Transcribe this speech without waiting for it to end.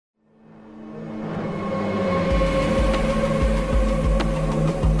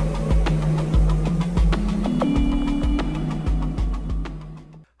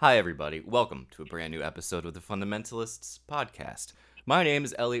Hi, everybody. Welcome to a brand new episode of the Fundamentalists podcast. My name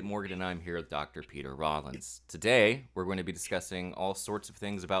is Elliot Morgan, and I'm here with Dr. Peter Rollins. Today, we're going to be discussing all sorts of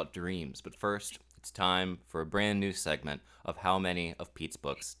things about dreams, but first, it's time for a brand new segment of How Many of Pete's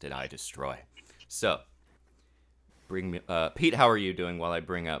Books Did I Destroy? So, Pete, how are you doing while I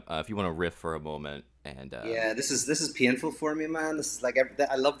bring up, if you want to riff for a moment, and Yeah, this is painful for me, man. This is like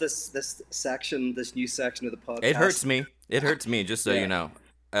I love this section, this new section of the it hurts podcast. me. It hurts me, just so you Yeah. know.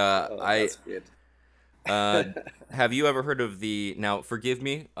 Oh, I that's great. Uh, have you ever heard of the? Now, forgive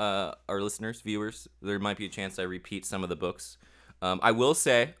me, our listeners, viewers. There might be a chance I repeat some of the books. I will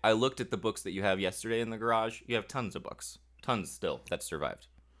say I looked at the books that you have yesterday in the garage. You have tons of books, tons still that survived.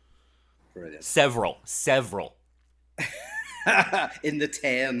 Brilliant. Several. In the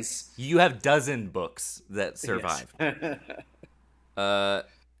tens. You have dozen books that Yes. survived. Uh, Oh, yeah,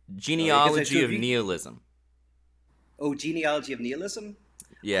 because Genealogy of Nihilism. Genealogy of Nihilism.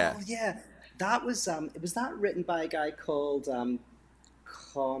 Yeah. Oh yeah, that was that written by a guy called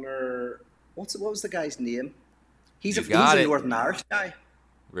Connor. What was the guy's name? You He's got a it. Northern Irish guy.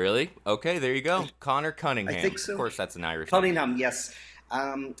 Really? Okay, there you go. Connor I Cunningham. think Of so. course, that's an Irish name. Cunningham, yes.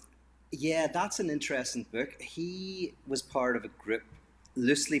 Um, Yeah, that's an interesting book. He was part of a group,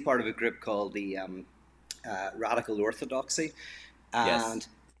 loosely part of a group called the Radical Orthodoxy, Yes. and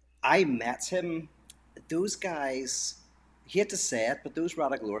I met him. Those guys, he had to say it, but those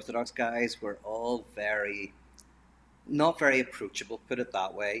Radical Orthodox guys were all not very approachable. Put it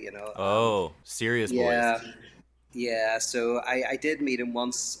that way, you know. Oh, serious boys. Yeah, yeah. So I did meet him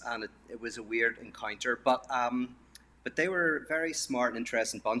once, and it was a weird encounter, but they were a very smart and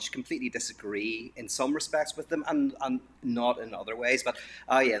interesting bunch. Completely disagree in some respects with them, and not in other ways. But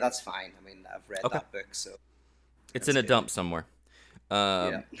oh yeah, that's fine. I mean, I've read Okay. that book, so It's that's in a good. dump somewhere.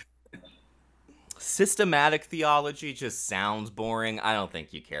 Yeah. Um, Systematic theology just sounds boring. I don't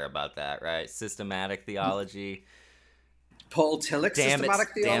think you care about that, right? Systematic theology. Paul Tillich, Damn it. Systematic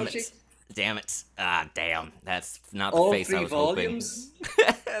Damn Theology, it. Damn it. Ah, damn. That's not the all face I three was hoping. volumes.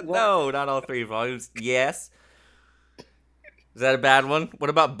 What? No, not all three volumes. Yes. Is that a bad one? What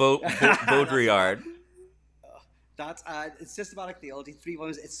about That's a bad. Baudrillard? That's it's Systematic Theology, three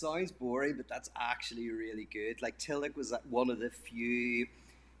volumes. It sounds boring, but that's actually really good. Like Tillich was one of the few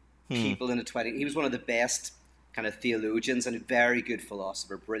Hmm. people in the 20. He was one of the best kind of theologians and a very good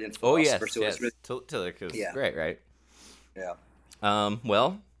philosopher, brilliant Oh, philosopher. yes, So it's really, yes. Tillich is yeah, great, right? yeah.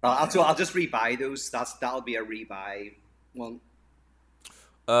 Well, I'll just rebuy those. That'll be a rebuy one.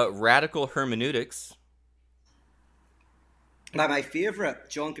 radical hermeneutics. Now my favorite,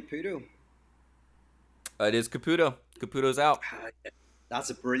 John Caputo. It is Caputo. Caputo's out. That's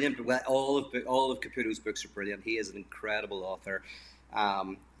a brilliant. Well, all of Caputo's books are brilliant. He is an incredible author.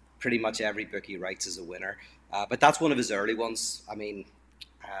 Um, Pretty much every book he writes is a winner. But that's one of his early ones.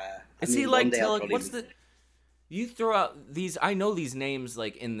 Is he One like day I'll Tillich? What's probably. the? You throw out these. I know these names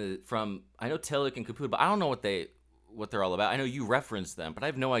like in the from. I know Tillich and Caputo, but I don't know what they're all about. I know you reference them, but I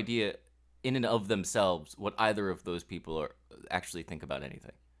have no idea in and of themselves what either of those people are actually think about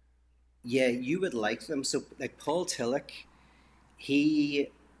anything. Yeah, you would like them. So, like Paul Tillich, he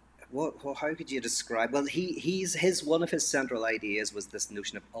how could you describe? Well, he's his one of his central ideas was this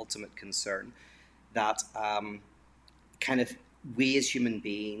notion of ultimate concern, that kind of we as human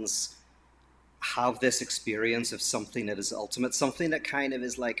beings have this experience of something that is ultimate, something that kind of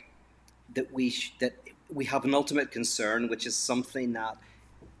is like that we have an ultimate concern, which is something that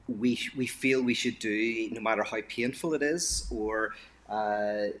we feel we should do no matter how painful it is, or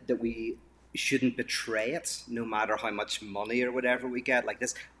that we shouldn't betray it no matter how much money or whatever we get. Like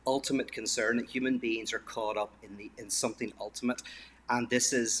this ultimate concern that human beings are caught up in something ultimate, and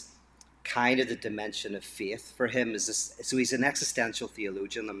this is kind of the dimension of faith for him. Is this? So he's an existential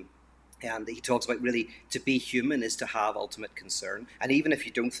theologian, and he talks about really to be human is to have ultimate concern, and even if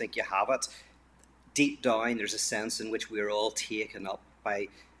you don't think you have it, deep down there's a sense in which we're all taken up by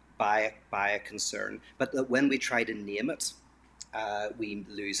a concern, but that when we try to name it, we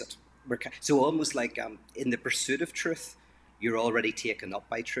lose it. So almost like in the pursuit of truth, you're already taken up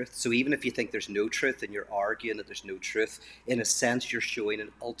by truth. So even if you think there's no truth and you're arguing that there's no truth, in a sense, you're showing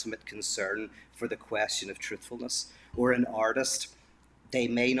an ultimate concern for the question of truthfulness. Or an artist, they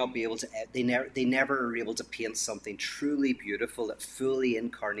may not be able to, they never are able to paint something truly beautiful that fully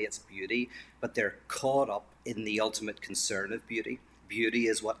incarnates beauty, but they're caught up in the ultimate concern of beauty. Beauty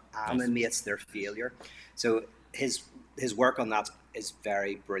is what Nice. animates their failure. So his work on that is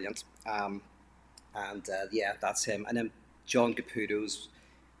very brilliant. And yeah, that's him. And then John Caputo's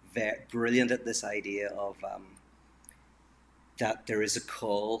brilliant at this idea of that there is a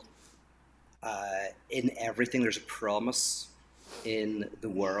call in everything. There's a promise in the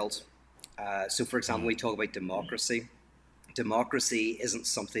world. So, for example, we talk about democracy. Democracy isn't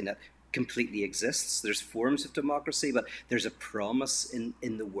something that completely exists. There's forms of democracy, but there's a promise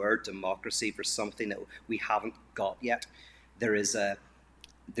in the word democracy for something that we haven't got yet. There is a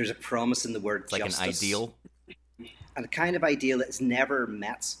there's a promise in the word It's like an justice, ideal. and a kind of ideal that's never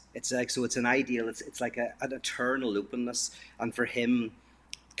met. It's like so it's an ideal. It's like an eternal openness, and for him,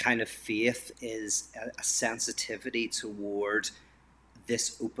 kind of faith is a sensitivity toward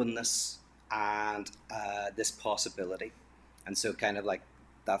this openness and this possibility. And so, kind of like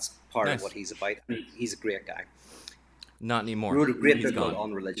that's part of what Nice. he's about. I mean, he's a great guy. Not He anymore. wrote a great He's book called gone.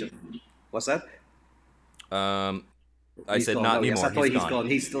 On Religion. What's that? Um, I He's said gone. not Oh, yes, I anymore. He's thought he's gone. gone.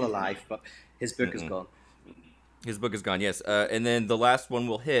 He's still alive, but his book is Mm-mm. gone. His book is gone. Yes. And then the last one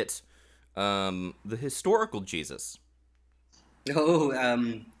we'll hit, the historical Jesus. Oh,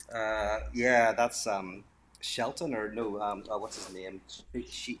 yeah, that's Shelton or no? What's his name?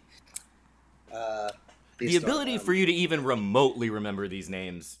 She, uh, The based on ability for you to even remotely remember these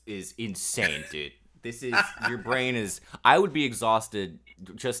names is insane, dude. This is your brain is. I would be exhausted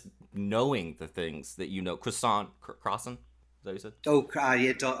just knowing the things that you know. Crossan. Is that what you said?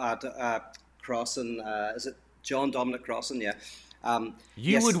 Yeah, Crossan. Is it John Dominic Crossan? Yeah.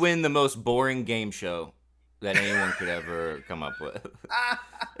 You would Yes. win the most boring game show that anyone could ever come up with,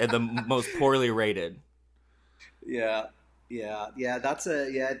 and the most poorly rated. Yeah, yeah. That's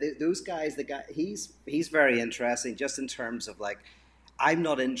a yeah. Those guys, the guy, he's very interesting. Just in terms of like, I'm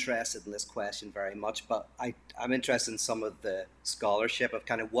not interested in this question very much, but I'm interested in some of the scholarship of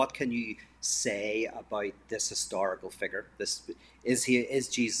kind of what can you say about this historical figure. This is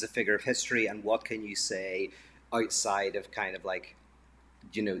Jesus a figure of history, and what can you say outside of kind of like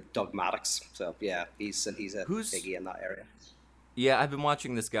dogmatics. So yeah, he's a Who's biggie in that area. Yeah, I've been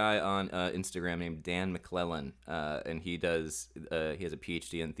watching this guy on Instagram named Dan McClellan, and he has a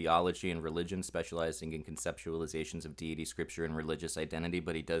PhD in theology and religion, specializing in conceptualizations of deity, scripture, and religious identity.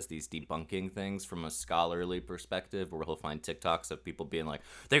 But he does these debunking things from a scholarly perspective, where he'll find TikToks of people being like,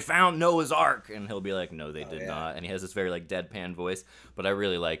 "They found Noah's Ark," and he'll be like, "No, they Oh did yeah. not." And he has this very like deadpan voice, but I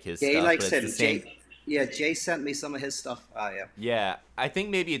really like his Jay stuff. But likes it's the him. same. Yeah, Jay sent me some of his stuff. Ah, yeah. Yeah, I think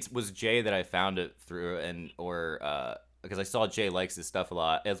maybe it was Jay that I found it through, and or because I saw Jay likes his stuff a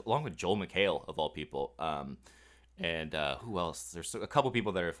lot, along with Joel McHale of all people. And who else? There's a couple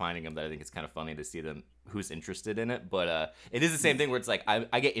people that are finding him that I think it's kind of funny to see them who's interested in it. But it is the same thing where it's like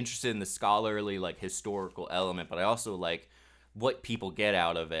I get interested in the scholarly like historical element, but I also like what people get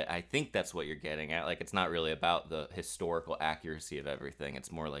out of it. I think that's what you're getting at. Like it's not really about the historical accuracy of everything.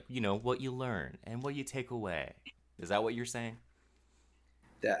 It's more like what you learn and what you take away. Is that what you're saying?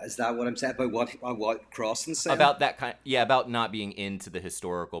 Is that what I'm saying about what Crossan's saying? About that kind, yeah, about not being into the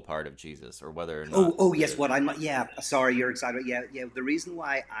historical part of Jesus or whether or Oh, not oh yes. the What I'm not. Yeah, sorry, you're excited. Yeah, yeah. The reason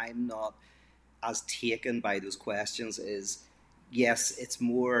why I'm not as taken by those questions is, yes, it's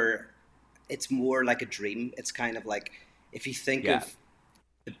more like a dream. It's kind of like if you think yeah. of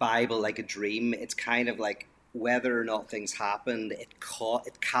the Bible like a dream, it's kind of like whether or not things happened, it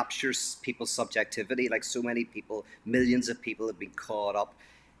captures people's subjectivity. Like so many people, millions of people have been caught up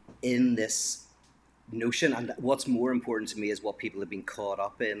in this notion, and what's more important to me is what people have been caught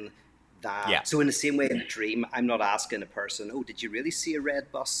up in. Yeah. That so in the same way in a dream, I'm not asking a person, "Oh, did you really see a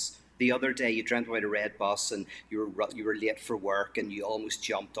red bus the other day? You dreamt about a red bus, and you were late for work, and you almost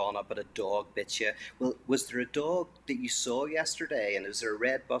jumped on it, but a dog bit you." Well, was there a dog that you saw yesterday, and is there a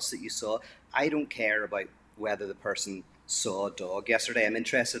red bus that you saw? I don't care about whether the person saw a dog yesterday. I'm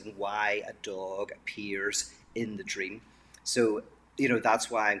interested in why a dog appears in the dream. So that's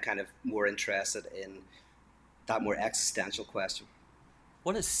why I'm kind of more interested in that more existential question.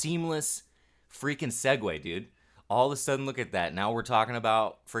 What a seamless freaking segue, dude. All of a sudden, look at that. Now we're talking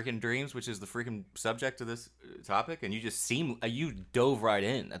about freaking dreams, which is the freaking subject of this topic, and you just you dove right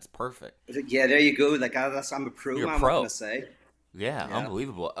in. That's perfect. Yeah, there you go. Like I'm a pro You're a man. What can I pro. say? Yeah, Yeah.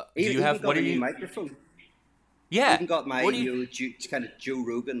 unbelievable. Do Even you even have got what a are new you? microphone. Yeah. Even got my What do you? kind of Joe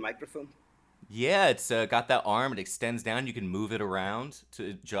Rogan microphone. Yeah, it's got that arm. It extends down. You can move it around to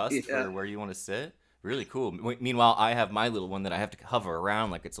adjust Yeah. for where you want to sit. Really cool. Meanwhile, I have my little one that I have to hover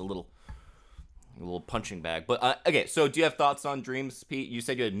around like it's a little punching bag. But okay, so do you have thoughts on dreams, Pete? You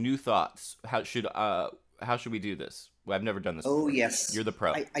said you had new thoughts. How should we do this? Well, I've never done this Oh before. yes, You're the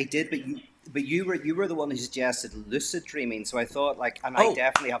pro. I did, but you were the one who suggested lucid dreaming. So I thought like, and I Oh,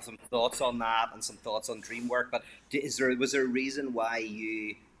 definitely have some thoughts on that and some thoughts on dream work. But was there a reason why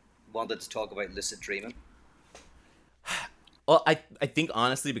you wanted to talk about lucid dreaming? well, I think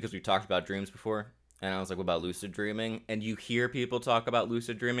honestly because we've talked about dreams before, And I was like, what about lucid dreaming? And you hear people talk about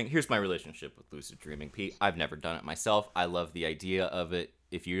lucid dreaming. Here's my relationship with lucid dreaming, Pete. I've never done it myself. I love the idea of it.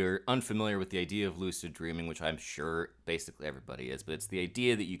 If you're unfamiliar with the idea of lucid dreaming, which I'm sure basically everybody is, but it's the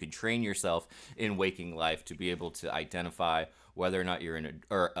idea that you can train yourself in waking life to be able to identify whether or not you're in a,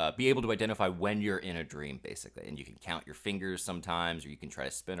 or be able to identify when you're in a dream, basically. And you can count your fingers sometimes, or you can try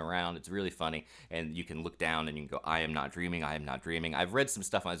to spin around. It's really funny. And you can look down and you can go, I am not dreaming. I am not dreaming. I've read some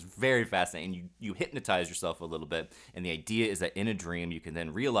stuff on it. It's very fascinating. You hypnotize yourself a little bit. And the idea is that in a dream, you can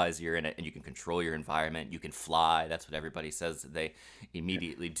then realize you're in it and you can control your environment. You can fly. That's what everybody says that they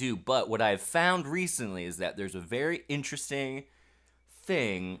immediately do. But what I've found recently is that there's a very interesting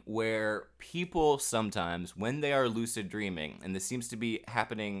thing where people sometimes, when they are lucid dreaming, and this seems to be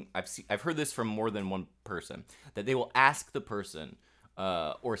happening, I've heard this from more than one person, that they will ask the person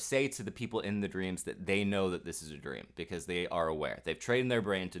or say to the people in the dreams that they know that this is a dream because they are aware. They've trained their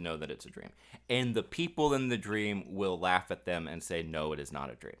brain to know that it's a dream. And the people in the dream will laugh at them and say, no, it is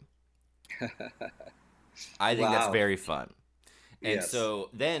not a dream. I think that's very fun. And Yes. so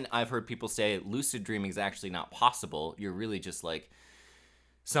then I've heard people say lucid dreaming is actually not possible. You're really just like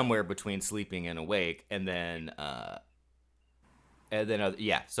somewhere between sleeping and awake, and then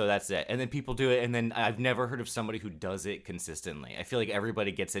yeah, so that's it. And then people do it, and then I've never heard of somebody who does it consistently. I feel like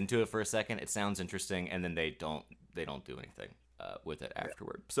everybody gets into it for a second, it sounds interesting, and then they don't do anything with it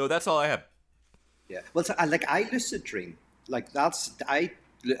afterward. So that's all I have. Yeah. Well, so, I lucid dream. Like that's I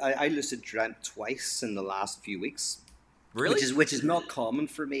lucid dreamt twice in the last few weeks, Really? which is not common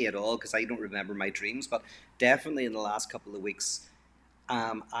for me at all because I don't remember my dreams. But definitely in the last couple of weeks,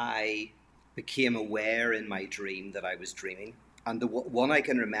 I became aware in my dream that I was dreaming. And the one I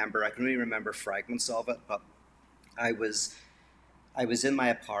can remember, I can only remember fragments of it, but I was I was in my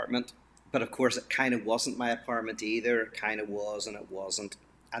apartment, but of course it kind of wasn't my apartment either. It kind of was and it wasn't.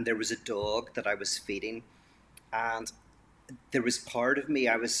 And there was a dog that I was feeding, and there was part of me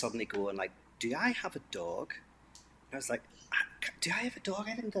I was suddenly going like, "Do I have a dog?" I was like, "Do I have a dog?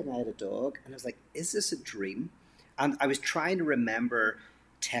 I didn't know I had a dog." And I was like, "Is this a dream?" And I was trying to remember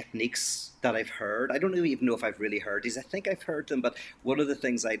techniques that I've heard. I don't even know if I've really heard these. I think I've heard them, but one of the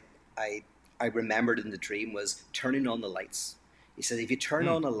things I I remembered in the dream was turning on the lights. He said if you turn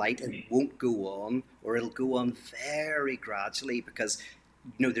Hmm. on a light, it won't go on, or it'll go on very gradually because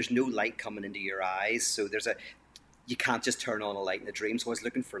there's no light coming into your eyes. So you can't just turn on a light in a dream. So I was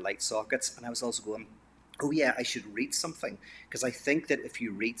looking for light sockets, and I was also going, oh yeah, I should read something because I think that if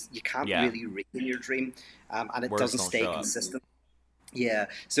you read, you can't Yeah, really read in your dream, and it words doesn't don't stay show up. consistent. Yeah,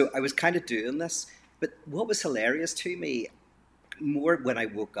 so I was kind of doing this, but what was hilarious to me more when I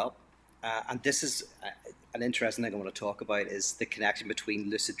woke up, and this is an interesting thing I want to talk about, is the connection between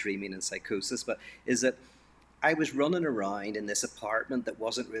lucid dreaming and psychosis. But is that I was running around in this apartment that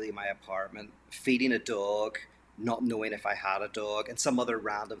wasn't really my apartment, feeding a dog, not knowing if I had a dog, and some other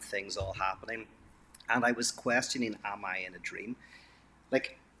random things all happening. And I was questioning, am I in a dream?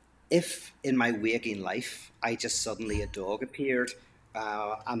 Like, if in my waking life I just suddenly a dog appeared,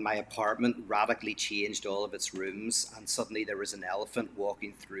 and my apartment radically changed all of its rooms, and suddenly there was an elephant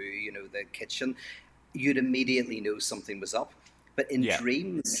walking through, the kitchen, you'd immediately know something was up. But in Yeah,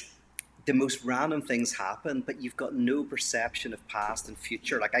 dreams, the most random things happen, but you've got no perception of past and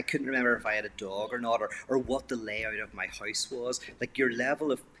future. Like I couldn't remember if I had a dog or not, or what the layout of my house was. Like your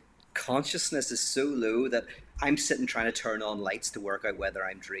level of consciousness is so low that I'm sitting trying to turn on lights to work out whether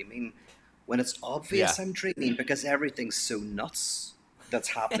I'm dreaming when it's yeah. obvious I'm dreaming because everything's so nuts that's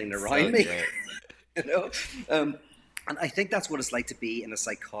happening It's around so me. great. you know um, and I think that's what it's like to be in a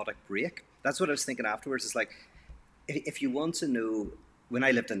psychotic break. That's what I was thinking afterwards. It's like if you want to know, when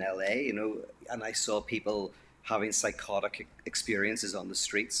I lived in LA, and I saw people having psychotic experiences on the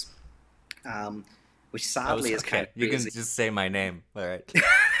streets, um, which I was sadly is kind okay. of You can crazy. just say my name. All right,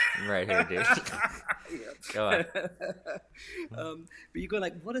 I'm right here, dude. Go on. Yeah. But you go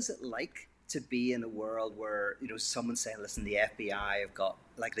like, what is it like to be in a world where someone's saying, "Listen, the FBI have got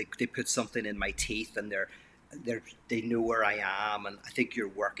like they put something in my teeth, and they know where I am, and I think you're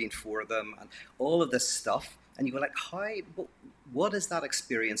working for them, and all of this stuff." And you go like, how? What does that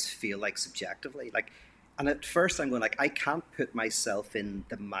experience feel like subjectively? Like, and at first I'm going like, I can't put myself in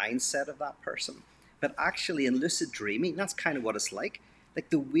the mindset of that person. But actually, in lucid dreaming, that's kind of what it's like. Like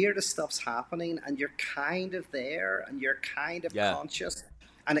the weirdest stuff's happening, and you're kind of there, and you're kind of Yeah, conscious,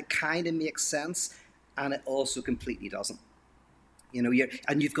 and it kind of makes sense, and it also completely doesn't.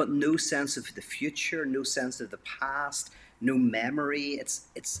 You've got no sense of the future, no sense of the past, no memory.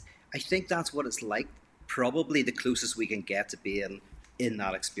 It's. I think that's what it's like. Probably the closest we can get to being in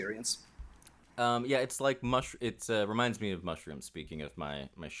that experience. yeah. It's like mush. It's reminds me of mushrooms. Speaking of my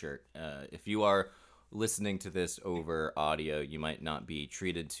shirt, if you are listening to this over audio, you might not be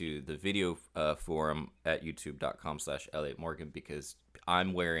treated to the video forum at youtube.com/Elliot Morgan, because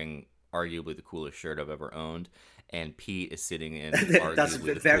I'm wearing arguably the coolest shirt I've ever owned, and Pete is sitting in That's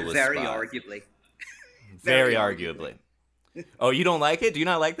arguably the very, coolest very spot. arguably. Very arguably. Oh, you don't like it? Do you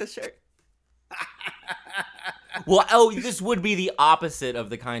not like this shirt? Well, this would be the opposite of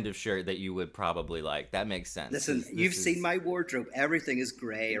the kind of shirt that you would probably like. That makes sense. Listen, you've seen my wardrobe. Everything is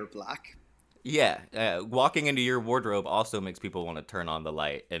gray or black. Yeah, walking into your wardrobe also makes people want to turn on the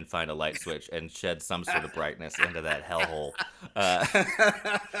light and find a light switch and shed some sort of brightness into that hellhole.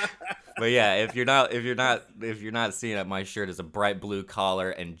 But yeah, if you're not seeing it, my shirt is a bright blue collar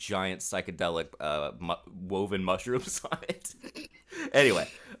and giant psychedelic woven mushrooms on it. Anyway,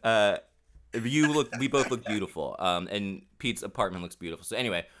 we both look beautiful, and Pete's apartment looks beautiful. So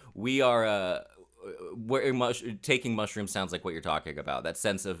anyway, we are. Taking mushrooms sounds like what you're talking about. That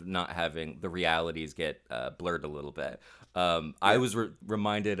sense of not having the realities get blurred a little bit. I was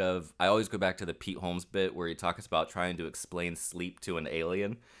reminded of. I always go back to the Pete Holmes bit where he talks about trying to explain sleep to an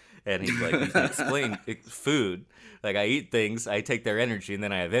alien, and he's like, "You can explain food. Like I eat things, I take their energy, and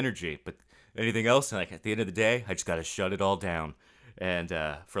then I have energy. But anything else, like at the end of the day, I just gotta shut it all down. And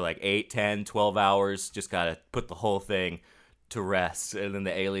for like 8, 10, 12 hours, just gotta put the whole thing to rest." And then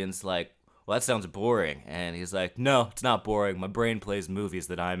the alien's like, "Well, that sounds boring." And he's like, "No, it's not boring. My brain plays movies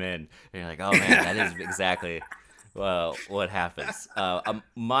that I'm in." And you're like, "Oh man, that is exactly what happens."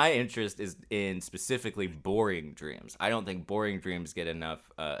 My interest is in specifically boring dreams. I don't think boring dreams get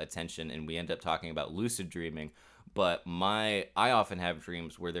enough attention, and we end up talking about lucid dreaming. But I often have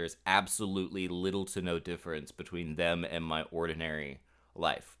dreams where there's absolutely little to no difference between them and my ordinary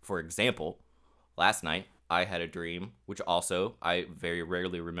life. For example, last night, I had a dream, which also I very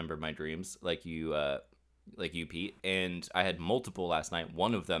rarely remember my dreams, like you, Pete. And I had multiple last night.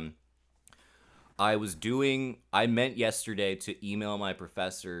 One of them, I meant yesterday to email my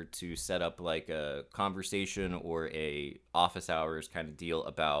professor to set up like a conversation or a office hours kind of deal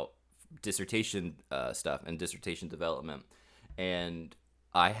about dissertation stuff and dissertation development. And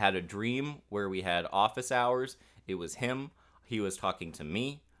I had a dream where we had office hours. It was him. He was talking to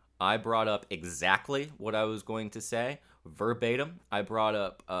me. I brought up exactly what I was going to say, verbatim. I brought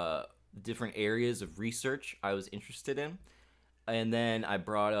up different areas of research I was interested in. And then I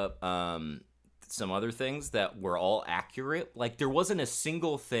brought up some other things that were all accurate. Like, there wasn't a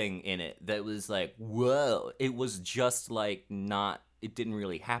single thing in it that was like, whoa. It was just like it didn't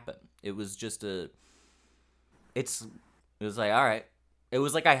really happen. It was just it was like, all right. It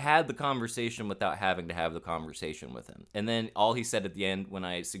was like I had the conversation without having to have the conversation with him. And then all he said at the end when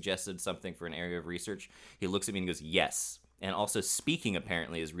I suggested something for an area of research, he looks at me and goes, "Yes." And also speaking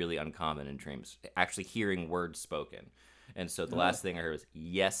apparently is really uncommon in dreams, actually hearing words spoken. And so the last thing I heard was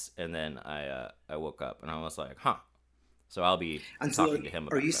 "yes," and then I woke up and I was like, huh. So I'll be talking to him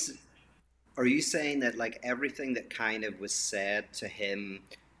about that. Are you saying that like everything that kind of was said to him,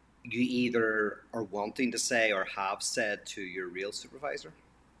 you either are wanting to say or have said to your real supervisor?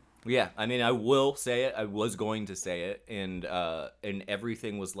 Yeah, I mean, I will say it. I was going to say it, and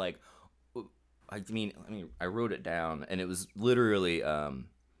everything was like, I wrote it down, and it was literally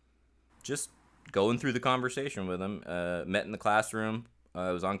just going through the conversation with him. Met in the classroom.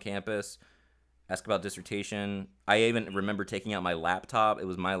 I was on campus. Asked about dissertation. I even remember taking out my laptop. It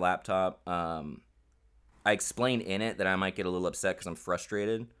was my laptop. I explained in it that I might get a little upset because I'm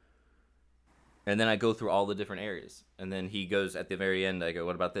frustrated. And then I go through all the different areas. And then he goes, at the very end, I go,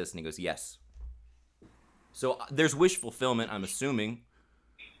 "What about this?" And he goes, "Yes." So there's wish fulfillment, I'm assuming.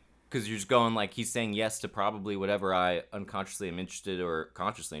 Because you're just going, like, he's saying yes to probably whatever I unconsciously am interested or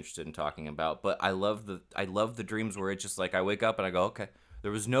consciously interested in talking about. But I love the dreams where it's just like I wake up and I go, okay.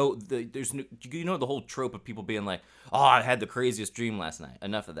 There's no, the whole trope of people being like, "Oh, I had the craziest dream last night."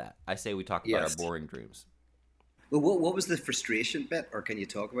 Enough of that. I say we talk about our boring dreams. Well, what was the frustration bit, or can you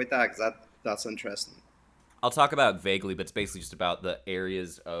talk about that? Because that's interesting. I'll talk about it vaguely, but it's basically just about the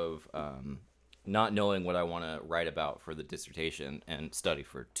areas of not knowing what I want to write about for the dissertation and study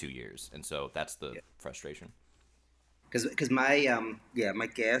for 2 years, and so that's the frustration. Because my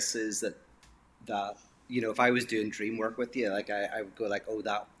guess is that if I was doing dream work with you, like I would go like, "Oh,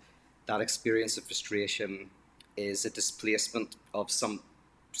 that experience of frustration is a displacement of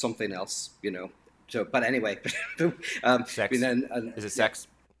something else," So, but anyway, Sex. Is it sex?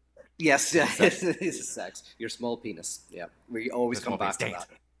 Yes, yeah, it's sex. Your small penis. Yeah, we always come back to that.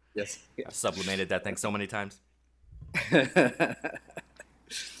 Yes, yeah. I've sublimated that thing so many times.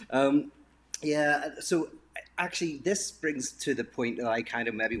 Yeah. So actually, this brings to the point that I kind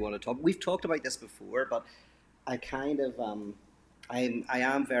of maybe want to talk. We've talked about this before, but I kind of I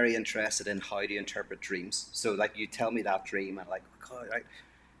am very interested in how to interpret dreams. So like you tell me that dream, and like, God, right,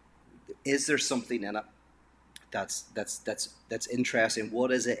 is there something in it that's interesting?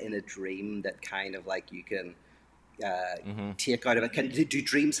 What is it in a dream that kind of like you can uh, Hmm. take out of it? Do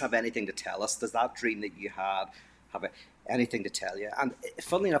dreams have anything to tell us? Does that dream that you had have anything to tell you? And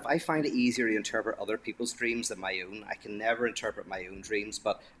funnily enough, I find it easier to interpret other people's dreams than my own. I can never interpret my own dreams,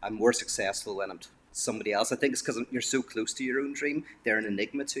 but I'm more successful when I'm somebody else. I think it's because you're so close to your own dream; they're an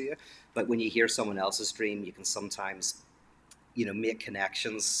enigma to you. But when you hear someone else's dream, you can sometimes, make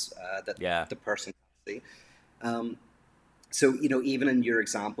connections that Yeah. the person can see. Um, so even in your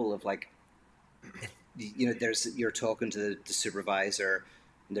example of like, you're talking to the supervisor,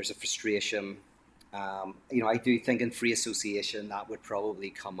 and there's a frustration. I do think in free association that would probably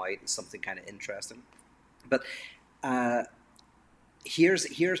come out as something kind of interesting. But uh,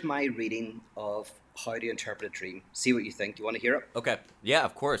 here's my reading of how to interpret a dream. See what you think. Do you want to hear it? Okay. Yeah,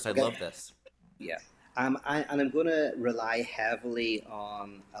 of course. I'd Okay. love this. Yeah. And I'm going to rely heavily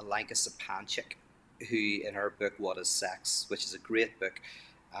on Alenka Sapanchik, who in her book What Is Sex, which is a great book,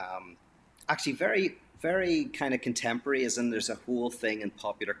 um, actually very very kind of contemporary, as in there's a whole thing in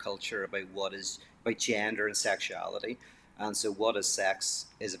popular culture about gender and sexuality. And so What Is Sex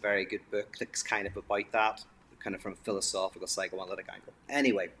is a very good book that's kind of about that, kind of from a philosophical psychoanalytic angle.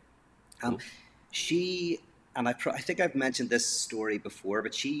 Anyway, um, Cool. she and I think I've mentioned this story before,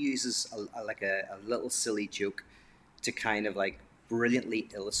 but she uses a little silly joke to kind of like brilliantly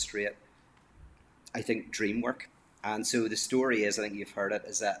illustrate, I think, dream work. And so the story is, I think you've heard it,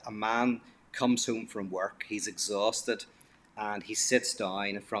 is that a man comes home from work, he's exhausted, and he sits down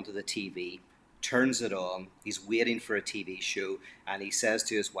in front of the TV, turns it on, he's waiting for a TV show, and he says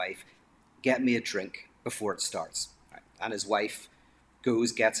to his wife, "Get me a drink before it starts." Right? And his wife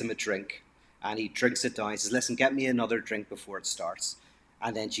goes, gets him a drink, and he drinks it down. He says, "Listen, get me another drink before it starts."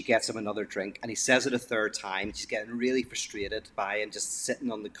 And then she gets him another drink, and he says it a third time. She's getting really frustrated by him just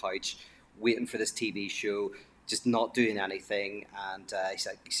sitting on the couch, waiting for this TV show, just not doing anything. And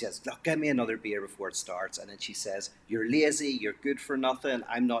he says, "Look, get me another beer before it starts." And then she says, "You're lazy, you're good for nothing.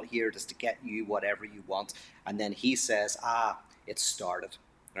 I'm not here just to get you whatever you want." And then he says, "Ah, it started."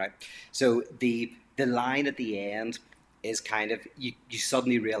 Right? So the line at the end is kind of, you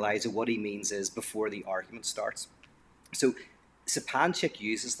suddenly realize that what he means is before the argument starts. So Sapanchik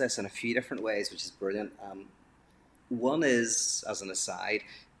uses this in a few different ways, which is brilliant. One is, as an aside,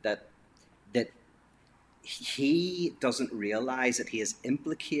 that that he doesn't realize that he is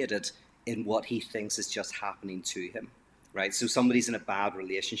implicated in what he thinks is just happening to him. Right? So somebody's in a bad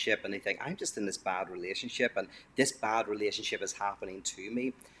relationship and they think, "I'm just in this bad relationship and this bad relationship is happening to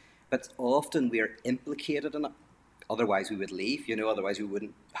me." But often we are implicated in it. Otherwise, we would leave, otherwise, we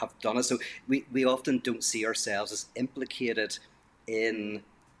wouldn't have done it. So we often don't see ourselves as implicated in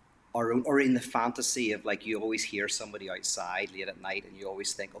our own, or in the fantasy of, like, you always hear somebody outside late at night and you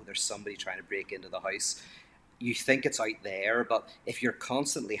always think, "Oh, there's somebody trying to break into the house." You think it's out there, but if you're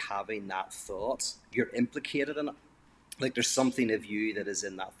constantly having that thought, you're implicated in it. Like, there's something of you that is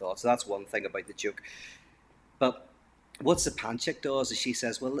in that thought. So that's one thing about the joke. But what Sapanchik does is she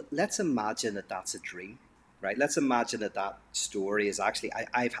says, "Well, let's imagine that that's a dream, right? Let's imagine that that story is actually,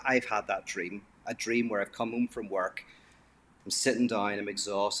 I've had that dream, a dream where I've come home from work, I'm sitting down, I'm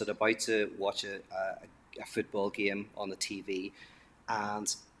exhausted, about to watch a football game on the TV,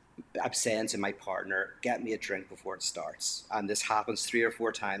 and I'm saying to my partner, 'Get me a drink before it starts.' And this happens 3 or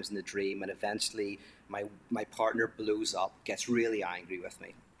 4 times in the dream, and eventually my partner blows up, gets really angry with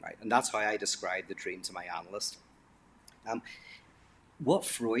me, right? And that's how I describe the dream to my analyst. Um, what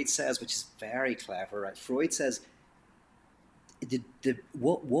Freud says, which is very clever, right? Freud says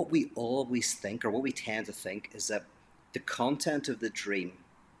what we always think, or what we tend to think, is that the content of the dream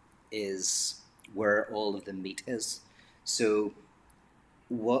is where all of the meat is. So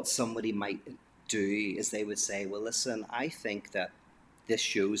what somebody might do is they would say, "Well, listen, I think that this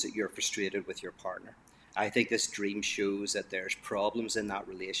shows that you're frustrated with your partner. I think this dream shows that there's problems in that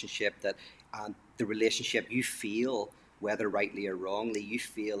relationship, that and the relationship, you feel, whether rightly or wrongly, you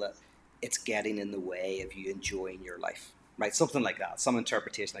feel that it's getting in the way of you enjoying your life." Right? Something like that, some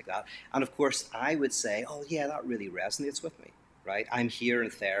interpretation like that. And of course, I would say, "Oh, yeah, that really resonates with me." Right? I'm here in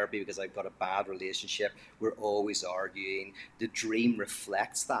therapy because I've got a bad relationship. We're always arguing. The dream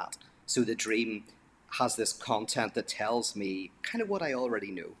reflects that. So the dream has this content that tells me kind of what I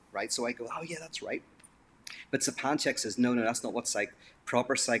already know, right? So I go, "Oh, yeah, that's right." But Sapanchik says, no, no, that's not what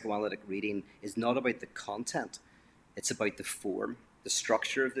proper psychoanalytic reading is, not about the content. It's about the form, the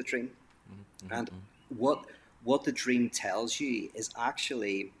structure of the dream. And Mm-hmm. what what the dream tells you is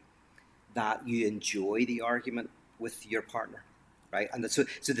actually that you enjoy the argument with your partner, right? And so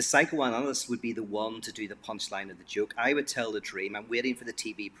the psychoanalyst would be the one to do the punchline of the joke. I would tell the dream. I'm waiting for the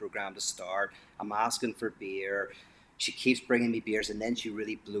TV program to start. I'm asking for beer. She keeps bringing me beers, and then she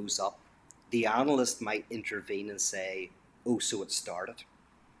really blows up. The analyst might intervene and say, "Oh, so it started,"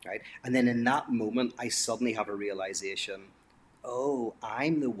 right? And then in that moment, I suddenly have a realization. Oh,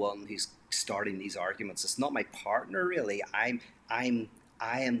 I'm the one who's starting these arguments. It's not my partner, really. I'm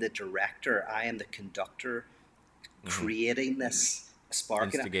I am the director. I am the conductor Mm-hmm. creating this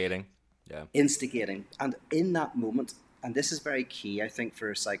spark, Instigating. Yeah. instigating. And in that moment, and this is very key, I think,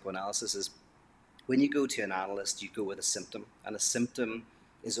 for psychoanalysis, is when you go to an analyst, you go with a symptom, and a symptom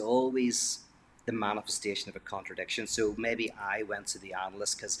is always the manifestation of a contradiction. So maybe I went to the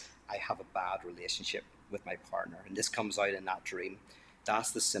analyst because I have a bad relationship with my partner, and this comes out in that dream.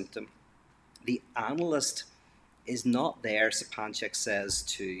 That's the symptom. The analyst is not there, Sapanchik says,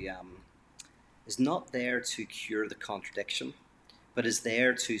 is not there to cure the contradiction, but is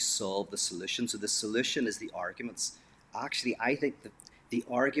there to solve the solution. So the solution is the arguments. Actually, I think that the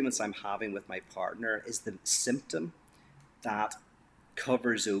arguments I'm having with my partner is the symptom that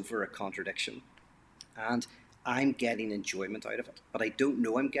covers over a contradiction. And I'm getting enjoyment out of it, but I don't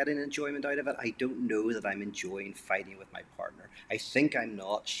know I'm getting enjoyment out of it. I don't know that I'm enjoying fighting with my partner. I think I'm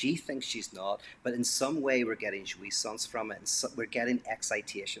not. She thinks she's not, but in some way we're getting jouissance from it, and so we're getting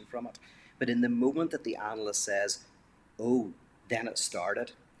excitation from it. But in the moment that the analyst says, "Oh, then it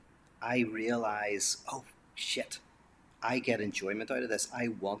started," I realize, "Oh shit, I get enjoyment out of this. I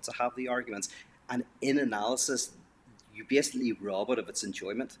want to have the arguments." And in analysis, you basically rob it of its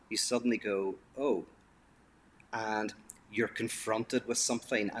enjoyment. You suddenly go, "Oh," and you're confronted with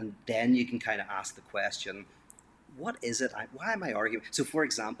something, and then you can kind of ask the question, what is it? Why am I arguing? So, for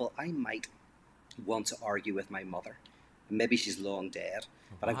example, I might want to argue with my mother. Maybe she's long dead,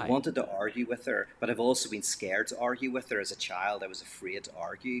 but I've Why? wanted to argue with her, but I've also been scared to argue with her as a child. I was afraid to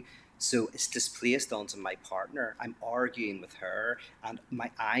argue. So it's displaced onto my partner. I'm arguing with her, and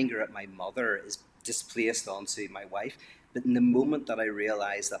my anger at my mother is displaced onto my wife. But in the moment that I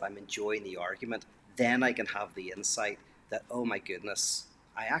realize that I'm enjoying the argument, then I can have the insight that, oh my goodness,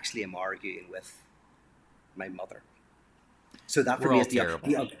 I actually am arguing with my mother. So that for We're me all is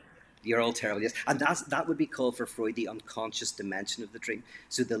terrible. you're all terrible, yes, and that would be called for Freud the unconscious dimension of the dream.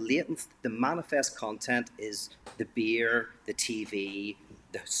 So the latent, the manifest content is the beer, the TV,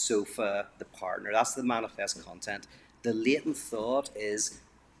 the sofa, the partner. That's the manifest content. The latent thought is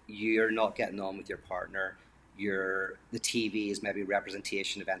you're not getting on with your partner. The TV is maybe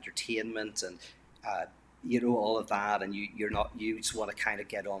representation of entertainment and all of that, and you just want to kind of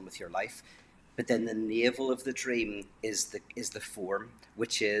get on with your life. But then the navel of the dream is the form,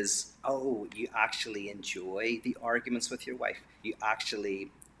 which is, oh, you actually enjoy the arguments with your wife. You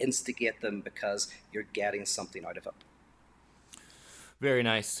actually instigate them because you're getting something out of it. Very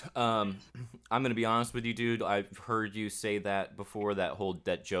nice. I'm gonna be honest with you, dude. I've heard you say that before,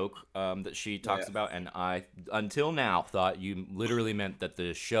 that joke that she talks Yeah. about, and I until now thought you literally meant that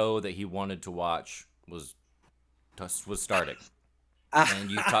the show that he wanted to watch was starting.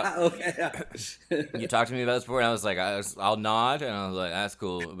 And Okay. you talked to me about this before, and I was like, I'll nod, and I was like, that's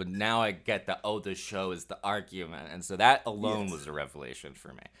cool. But now I get the show is the argument, and so that alone Yes. was a revelation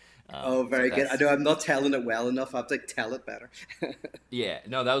for me. Oh, So very good. I that's know I'm not telling it well enough. I have to tell it better. Yeah,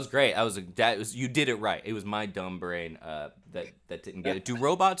 no, that was great. That was you did it right. It was my dumb brain that didn't get it. Do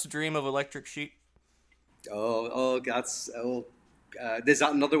robots dream of electric sheep? Is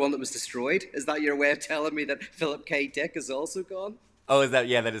that another one that was destroyed? Is that your way of telling me that Philip K. Dick is also gone? Oh, is that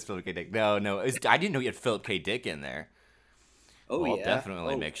yeah? That is Philip K. Dick. No, I didn't know you had Philip K. Dick in there. Oh Well, I'll yeah.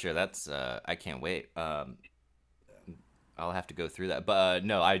 definitely Oh, make sure that's. I can't wait. I'll have to go through that. But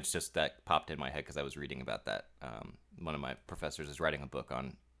no, I just that popped in my head because I was reading about that. One of my professors is writing a book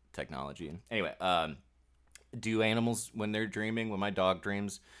on technology. And anyway, do animals when they're dreaming? When my dog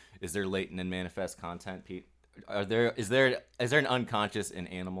dreams, is there latent and manifest content, Pete? Is there an unconscious in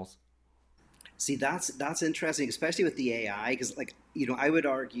animals? see, that's interesting, especially with the AI, because I would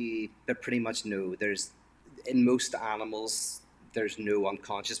argue that pretty much no. There's in most animals there's no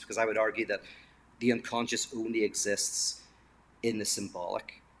unconscious because I would argue that the unconscious only exists in the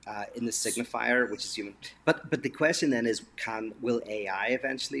symbolic, in the signifier, which is human. But the question then is, will AI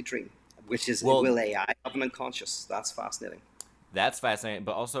eventually dream? Which is, Well, will AI have an unconscious? That's fascinating. that's fascinating.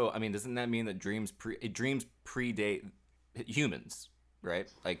 But also, I mean, doesn't that mean that dreams predate humans, right?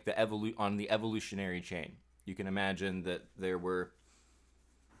 Like on the evolutionary chain. You can imagine that there were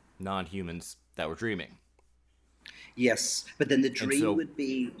non-humans that were dreaming, Yes, but then the and dream so would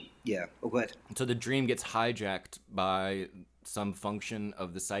be, yeah. Oh, what? so the dream gets hijacked by some function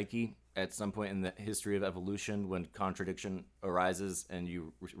of the psyche, at some point in the history of evolution when contradiction arises and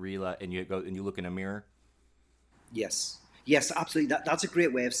you realize and you go and you look in a mirror? Yes, yes, absolutely. That's a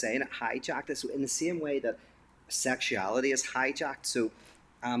great way of saying it. Hijacked this in the same way that sexuality is hijacked. So,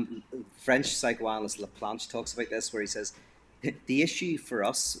 French psychoanalyst Laplanche talks about this, where he says the issue for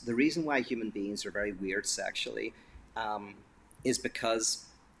us, the reason why human beings are very weird sexually, um, is because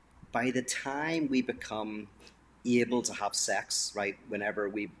by the time we become able to have sex, right, whenever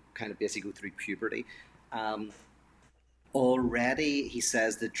we kind of basically go through puberty, um, already, he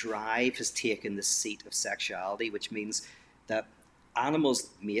says, the drive has taken the seat of sexuality, which means that animals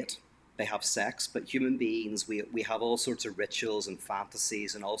mate, they have sex, but human beings, we have all sorts of rituals and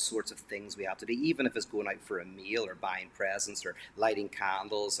fantasies and all sorts of things we have to do, even if it's going out for a meal or buying presents or lighting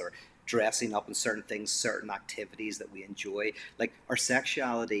candles or dressing up in certain things, certain activities that we enjoy. Like our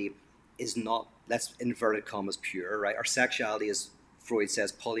sexuality is not, let's inverted commas, pure, right? Our sexuality is, Freud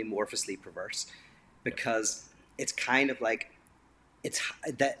says, polymorphously perverse because it's kind of like it's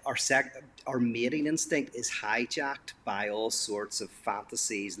that our mating instinct is hijacked by all sorts of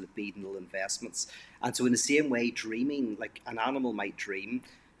fantasies, libidinal investments, and so in the same way, dreaming, like an animal might dream,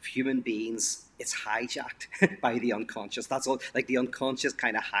 human beings, it's hijacked by the unconscious. That's all. Like the unconscious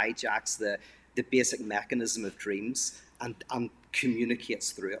kind of hijacks the basic mechanism of dreams and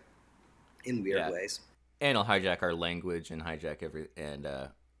communicates through it in weird Yeah. ways. And it'll hijack our language and hijack every and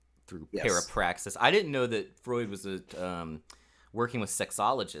through Yes. parapraxis. I didn't know that Freud was working with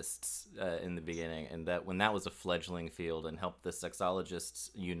sexologists in the beginning, and that when that was a fledgling field, and helped the sexologists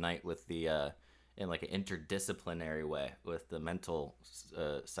unite with the in like an interdisciplinary way with the mental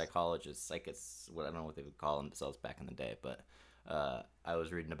psychologists, psychists. What I don't know what they would call themselves back in the day, but I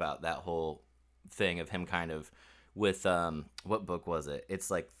was reading about that whole thing of him kind of with what book was it?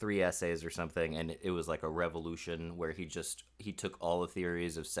 It's like 3 essays or something, and it was like a revolution where he took all the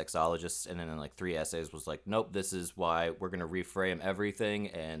theories of sexologists, and then in like 3 essays was like, nope, this is why we're gonna reframe everything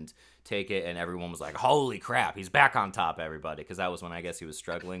and take it, and everyone was like, holy crap, he's back on top, everybody, because that was when I guess he was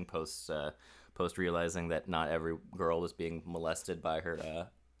struggling post realizing that not every girl was being molested by her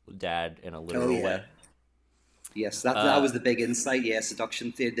dad in a Oh literal way. yeah. Yes, that Uh, was the big insight. Yeah,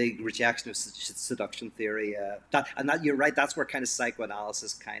 seduction theory, the rejection of seduction theory. That you're right. That's where kind of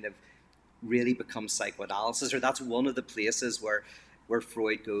psychoanalysis kind of really becomes psychoanalysis, or that's one of the places where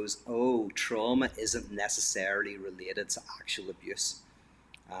Freud goes, oh, trauma isn't necessarily related to actual abuse.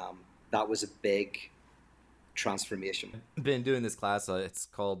 Um, that was a big transformation. been doing this class. It's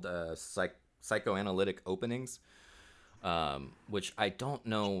called psychoanalytic openings, which I don't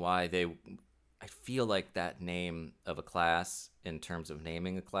know why they. I feel like that name of a class, in terms of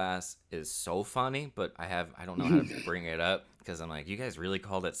naming a class, is so funny, but I don't know how to bring it up because I'm like, you guys really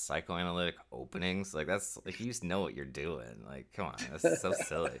called it psychoanalytic openings? Like that's like you just know what you're doing. Like, come on, that's so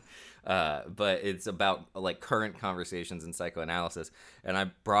silly. But it's about like current conversations in psychoanalysis, and I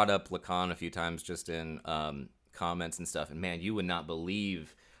brought up Lacan a few times just in comments and stuff, and man, you would not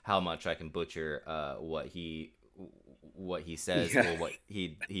believe how much I can butcher what he says Yeah. or what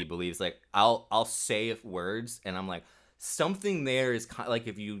he believes. Like I'll say words and I'm like something there is kind of like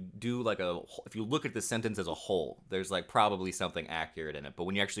if you look at the sentence as a whole, there's like probably something accurate in it. But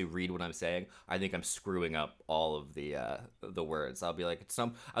when you actually read what I'm saying, I think I'm screwing up all of the words. I'll be like I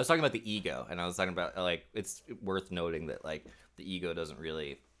was talking about the ego, and I was talking about like it's worth noting that like the ego doesn't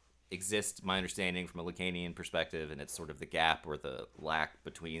really exist, my understanding, from a Lacanian perspective, and it's sort of the gap or the lack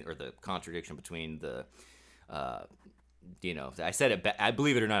between or the contradiction between the uh, I said it. I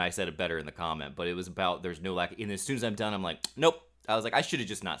believe it or not, I said it better in the comment, but it was about there's no lack. And as soon as I'm done, I'm like, nope. I was like, I should have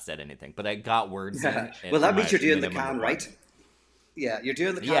just not said anything, but I got words in and Well, for that means my you're doing the minimum can right. requirement. Yeah, you're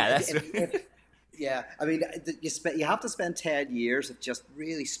doing the can. Yeah, that's Yeah, I mean, you have to spend 10 years of just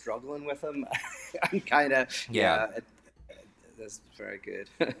really struggling with them, and kind of yeah, that's very good.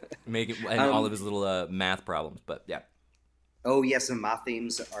 make it and all of um, his little math problems. But yeah, oh yes, and math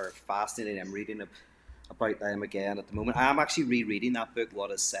themes are fascinating. I'm reading about them again at the moment. I'm actually rereading that book,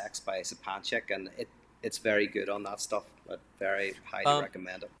 What Is Sex by Sapanchik, and it's very good on that stuff. I very highly um,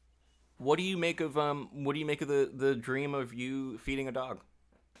 recommend it. what do you make of the dream of you feeding a dog?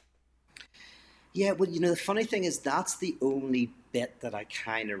 Yeah, well, the funny thing is that's the only bit that I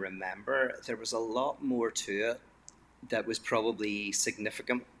kind of remember. There was a lot more to it that was probably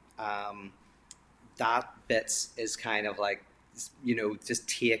significant. Um, that bit is kind of like, just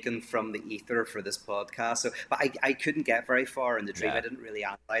taken from the ether for this podcast. So, but I couldn't get very far in the dream. I Yeah, didn't really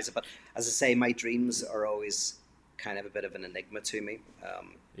analyze it. But as I say, my dreams are always kind of a bit of an enigma to me.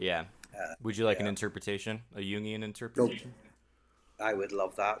 yeah. Would you like an Yeah. interpretation, a Jungian So interpretation? I would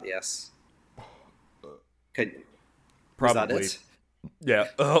love that. Yes. Could, was that Probably. it? Yeah.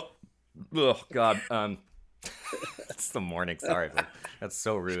 Oh. Oh God. It's the morning. Sorry, that's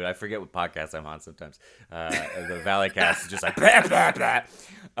so rude. I forget what podcast I'm on sometimes. The Valleycast is just like blah, blah,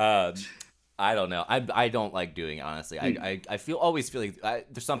 blah. I don't know. I don't like doing it, honestly. I always feel like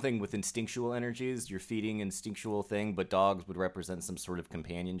there's something with instinctual energies. You're feeding instinctual thing, but dogs would represent some sort of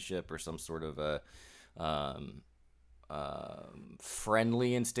companionship or some sort of a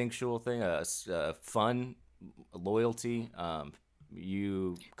friendly instinctual thing, fun, loyalty.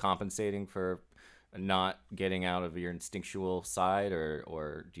 You compensating for not getting out of your instinctual side,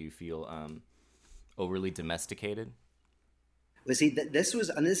 or do you feel overly domesticated? Well, see, this was,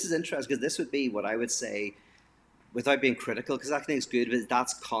 and this is interesting because this would be what I would say, without being critical, because I think it's good. But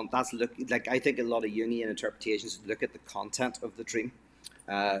that's look like I think a lot of Jungian interpretations look at the content of the dream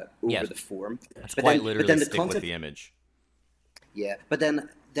over Yes, the form. that's But quite then literally the stick with content, the image. yeah. But then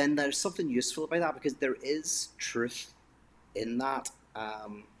there's something useful about that because there is truth in that.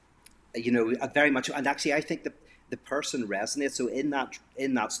 Very much, and actually, I think the person resonates. So in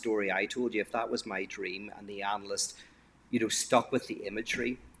that story I told you, if that was my dream, and the analyst, stuck with the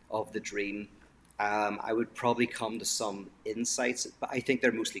imagery of the dream, I would probably come to some insights, but I think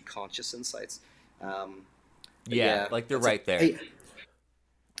they're mostly conscious insights. Um, but Yeah, yeah, like they're that's a, right there. I,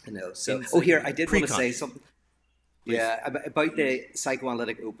 I know. So, In here I did want to say pre-conscious, something. please. Yeah, about the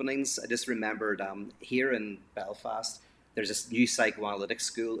psychoanalytic openings. I just remembered here in Belfast, there's this new psychoanalytic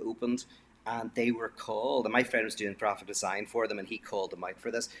school opened, and they were called, and my friend was doing graphic design for them, and he called them out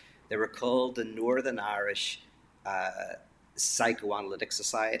for this. They were called the Northern Irish uh, Psychoanalytic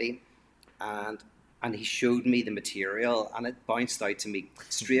Society, and he showed me the material, and it bounced out to me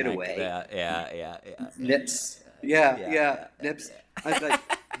straight Like away. that. Yeah, yeah, yeah, yeah, Nips. Yeah, yeah, yeah, yeah, Nips. yeah. I was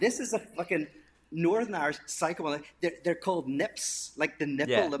like, this is a fucking Northern Irish psychoanalysis. They're called nips, like the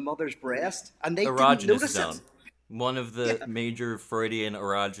nipple, Yeah. the mother's breast, and they didn't Erogenous notice it. zone. One of Yeah, the major Freudian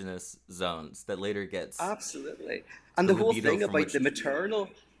erogenous zones that later gets absolutely. And the the whole libido thing from about which. the maternal,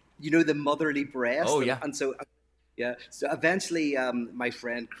 the motherly breast, Oh and, yeah. and so yeah. So eventually, my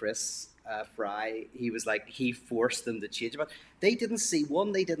friend Chris Fry, he was like, he forced them to change it. But they didn't see,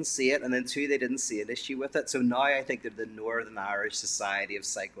 one, they didn't see it, and then two, they didn't see an issue with it. So now I think they're the Northern Irish Society of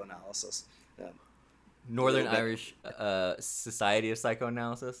Psychoanalysis. Um, a Northern little bit, Irish Society of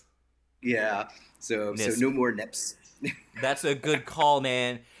Psychoanalysis. yeah. So NISP. no more nips. That's a good call,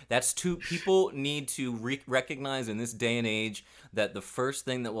 man. That's two people need to recognize in this day and age that the first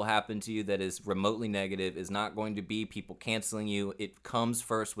thing that will happen to you that is remotely negative is not going to be people canceling you. It comes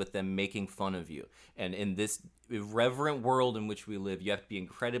first with them making fun of you. And in this irreverent world in which we live, you have to be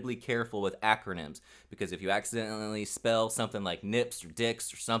incredibly careful with acronyms because if you accidentally spell something like nips or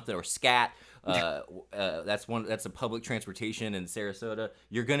dicks or something or scat, that's a public transportation in Sarasota.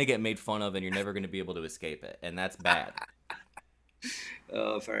 You're gonna get made fun of, and you're never gonna be able to escape it, and that's bad.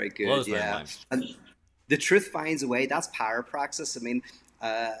 Oh, very good. Blows my Yeah, mind. and the truth finds a way. That's parapraxis. I mean,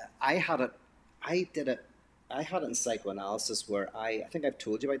 I had it. I did it. I had it in psychoanalysis where I think I've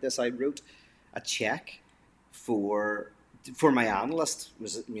told you about this. I wrote a check for my analyst.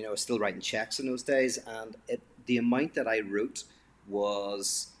 Was still writing checks in those days, and the amount that I wrote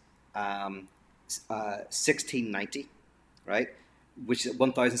was 1690, right? Which is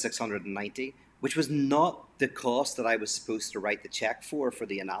 1690, which was not the cost that I was supposed to write the check for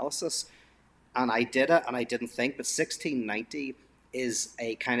the analysis. And I did it, and I didn't think, but 1690 is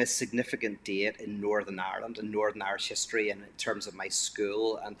a kind of significant date in Northern Ireland and Northern Irish history, and in terms of my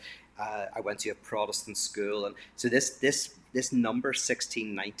school. And I went to a Protestant school, and so this number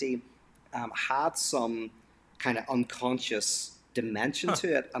 1690 had some kind of unconscious dimension Huh.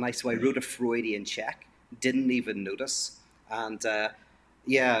 to it, and I wrote a Freudian check, didn't even notice, and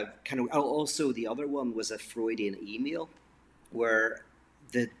yeah, kind of. Also, the other one was a Freudian email, where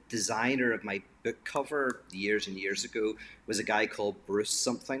the designer of my book cover years and years ago was a guy called Bruce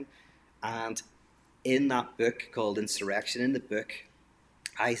something, and in that book called Insurrection, in the book,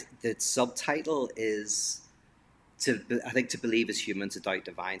 the subtitle is I think to believe is human, to doubt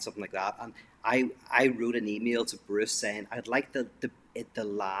divine, something like that. And I wrote an email to Bruce saying I'd like the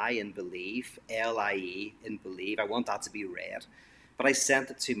lie in believe, LIE in believe. I want that to be read, but I sent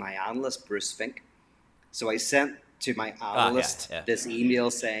it to my analyst Bruce Fink. So I sent to my Ah, yeah, analyst yeah, this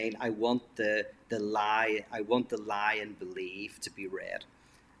email saying I want the lie and believe to be read.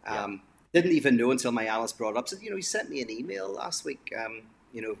 yeah. Didn't even know until my analyst brought it up. Said, he sent me an email last week.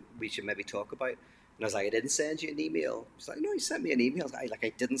 We should maybe talk about. And I was like, I didn't send you an email. He's like, no, you sent me an email. I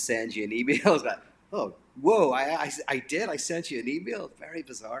didn't send you an email. I was like, oh, whoa, I did. I sent you an email. Very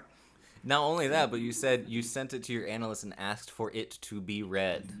bizarre. Not only that, but you said you sent it to your analyst and asked for it to be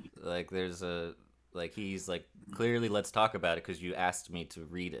read. Like there's a Like he's like, clearly, let's talk about it because you asked me to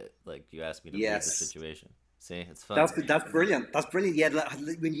read it. Like you asked me to read the Yes. situation. See, it's fun. That's brilliant. That's brilliant. Yeah,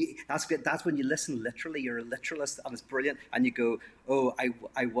 when you that's good. That's when you listen literally. You're a literalist, and it's brilliant. And you go, "Oh,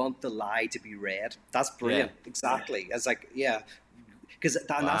 I want the lie to be read." That's Yeah. brilliant. Exactly. It's like, yeah, because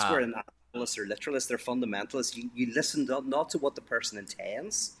and that's where Wow. an analyst or literalist, they're fundamentalists. You listen not to what the person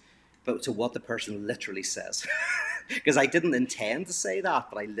intends, but to what the person literally says. Because I didn't intend to say that,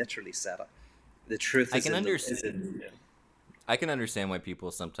 but I literally said it. The truth I is can in the understand. is in. I can understand why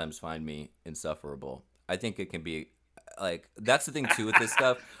people sometimes find me insufferable. I think it can be like that's the thing too with this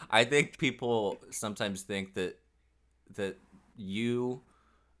stuff. I think people sometimes think that you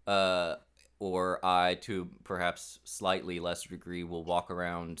uh or I to perhaps slightly lesser degree will walk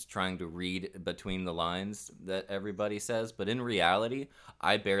around trying to read between the lines that everybody says, but in reality,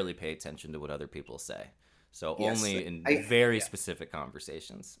 I barely pay attention to what other people say. So Yes, only in I very yeah. specific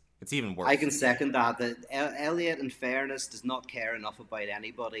conversations. It's even I worse. can second that. That Elliot, in fairness, does not care enough about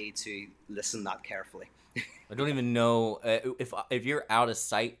anybody to listen that carefully. I don't even know if you're out of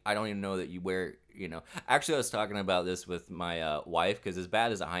sight. I don't even know that you wear. You know, actually, I was talking about this with my wife because as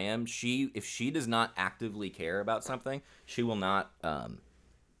bad as I am, she if she does not actively care about something, she will not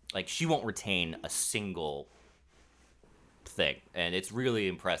like she won't retain a single thing, and it's really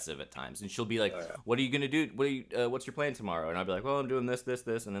impressive at times. And she'll be like, Oh, yeah. "What are you gonna do? What's your plan tomorrow?" And I'll be like, "Well, I'm doing this, this,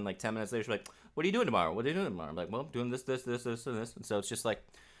 this," and then like 10 minutes later, she's like, "What are you doing tomorrow? What are you doing tomorrow?" I'm like, "Well, I'm doing this, this, this, this, and this." And so it's just like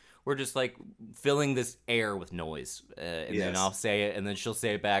we're just like filling this air with noise, and then I'll Yes. say it, and then she'll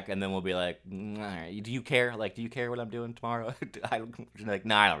say it back, and then we'll be like, all right, "Do you care? Like, do you care what I'm doing tomorrow?" I don't, she's like,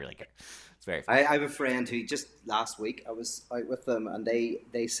 "No, I don't really care." It's very funny. I have a friend who just last week I was out with them and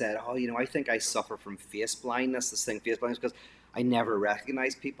they said, "Oh, I think I suffer from face blindness. This thing, face blindness, because I never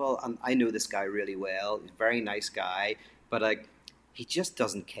recognize people, and I know this guy really well. He's a very nice guy, but like he just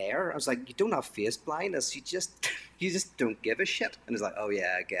doesn't care." I was like, "You don't have face blindness. You just you just don't give a shit." And he's like, "Oh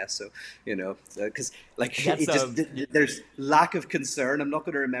yeah, I guess so." Because like That's it just there's lack of concern. I'm not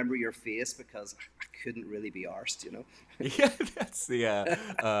going to remember your face because I couldn't really be arsed. Yeah, that's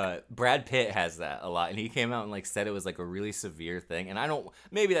the Brad Pitt has that a lot, and he came out and like said it was like a really severe thing, and I don't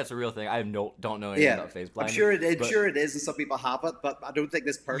maybe that's a real thing. I have no don't know anything Yeah, about face I'm blindness, sure I'm but sure it is, and some people have it, but I don't think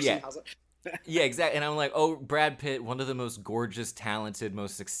this person yeah, has it. yeah, exactly. And I'm like, oh, Brad Pitt, one of the most gorgeous, talented,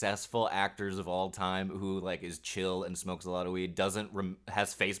 most successful actors of all time, who like is chill and smokes a lot of weed,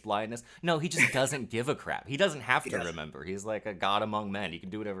 has face blindness. No, he just doesn't give a crap. He doesn't have to Yes, remember. He's like a god among men. He can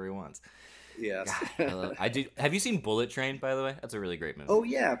do whatever he wants. yes. God, I do. Have you seen Bullet Train? By the way, that's a really great movie. Oh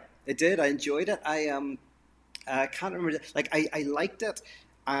yeah, it did. I enjoyed it. I can't remember. Like I liked it,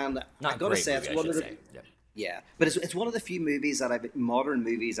 and I Not gotta great say movie, it's I one should of the say. Yeah. yeah, but it's one of the few movies that modern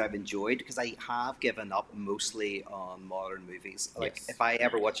movies I've enjoyed because I have given up mostly on modern movies. Like Yes. if I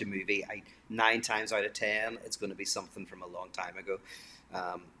ever watch a movie, I 9 times out of 10 it's going to be something from a long time ago.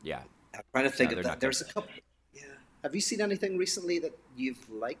 Um, Yeah. I'm trying to think No, of they're that. not good. There's a couple. Yeah. Have you seen anything recently that you've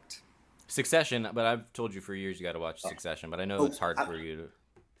liked? Succession, but I've told you for years you got to watch Oh, Succession, but I know oh it's hard for you to.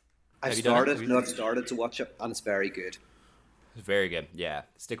 I've Have you done it? started. No, I've started to watch it, and it's very good. Very good. Yeah,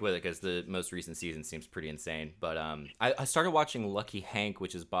 stick with it because the most recent season seems pretty insane. But I started watching Lucky Hank,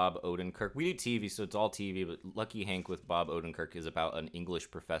 which is Bob Odenkirk. We do TV, so it's all TV. But Lucky Hank with Bob Odenkirk is about an English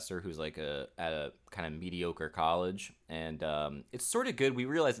professor who's like at a kind of mediocre college, and it's sort of good. We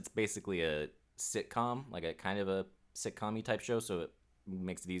realize it's basically a sitcom, like a kind of a sitcom-y type show, so it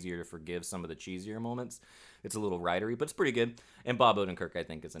makes it easier to forgive some of the cheesier moments. It's a little writery, but it's pretty good. And Bob Odenkirk, I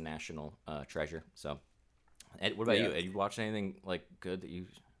think, is a national treasure. So. Ed, what about Yeah. you? Have you watched anything like good that you?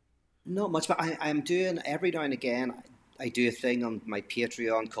 Not much, but I'm doing every now and again. I do a thing on my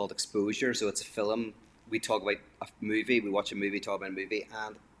Patreon called Exposure. So it's a film. We talk about a movie. We watch a movie, talk about a movie,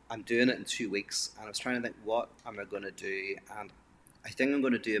 and I'm doing it in 2 weeks. And I was trying to think, what am I going to do? And I think I'm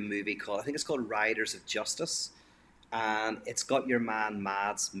going to do a movie called. I think it's called Riders of Justice, and it's got your man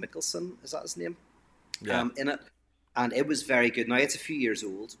Mads Mikkelsen. Is that his name? Yeah, In it, and it was very good. Now it's a few years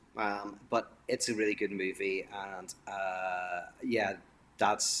old, but it's a really good movie, and yeah,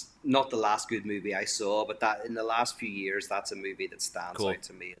 that's not the last good movie I saw, but that in the last few years, that's a movie that stands cool. out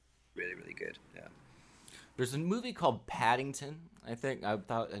to me. Really, really good. Yeah. There's a movie called Paddington. I think I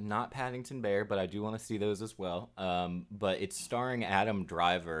thought not Paddington Bear, but I do want to see those as well. But it's starring Adam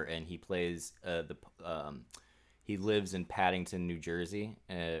Driver, and he plays the he lives in Paddington, New Jersey,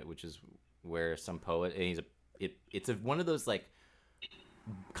 which is where some poet. And it's one of those like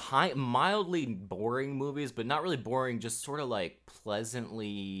mildly boring movies, but not really boring, just sort of like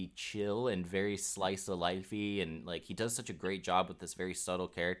pleasantly chill and very slice of lifey. And like he does such a great job with this very subtle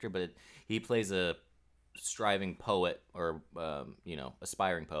character, but he plays a striving poet or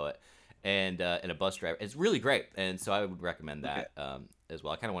aspiring poet, and a bus driver. It's really great, and so I would recommend Okay. that as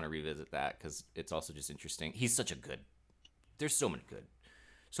well. I kind of want to revisit that because it's also just interesting. He's such a good. There's so many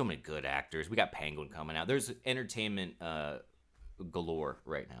good actors. We got Penguin coming out. There's entertainment galore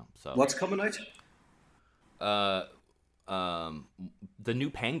right now. So What's coming out? uh, the new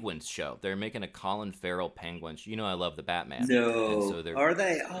Penguins show. They're making a Colin Farrell Penguin. You know I love the Batman, and No. so they're Are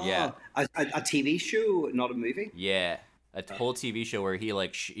they? yeah Oh, a TV show, not a movie? yeah a Oh, whole TV show where he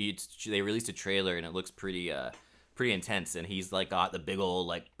like they released a trailer and it looks pretty intense, and he's like got the big old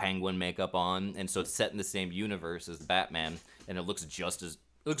like penguin makeup on, and so it's set in the same universe as the Batman, and it looks it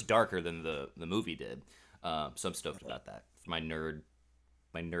looks darker than the movie did. So I'm stoked about that. My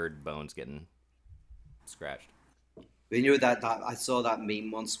nerd bones getting scratched. you know that I saw that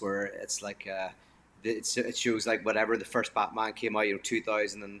meme once where it's like it shows like whatever the first Batman came out,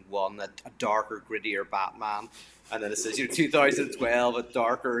 2001, a darker, grittier Batman, and then it says 2012, a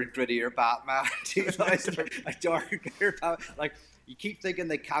darker, grittier Batman, 2000, a darker, grittier Batman. Like you keep thinking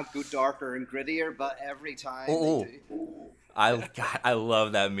they can't go darker and grittier, but every time Oh, they do. I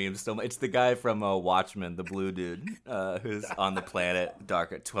love that meme so much. It's the guy from Watchmen, the blue dude, who's on the planet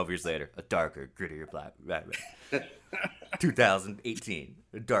darker. 12 years later, a darker, grittier black Batman. 2018,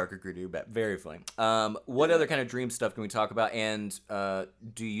 a darker, grittier Batman. Very funny. What other kind of dream stuff can we talk about? And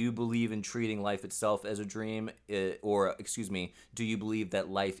do you believe in treating life itself as a dream, or excuse me, do you believe that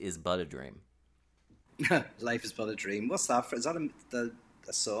life is but a dream? Life is but a dream. What's that? Is that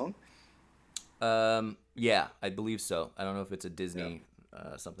a song? Yeah, I believe so. I don't know if it's a Yeah. Disney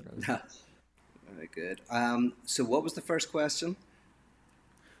something or other. Very good. So what was the first question?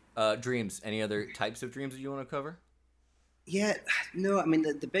 Dreams. Any other types of dreams that you want to cover? Yeah, no, I mean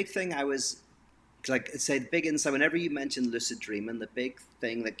the big thing I was like I said, big insight. Whenever you mentioned lucid dreaming, the big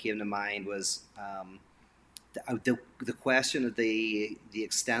thing that came to mind was the question of the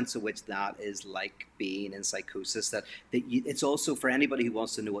extent to which that is like being in psychosis. It's also for anybody who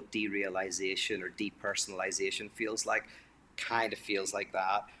wants to know what derealization or depersonalization feels like, kind of feels like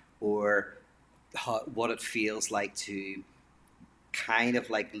that, or what it feels like to kind of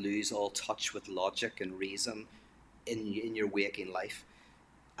like lose all touch with logic and reason in your waking life.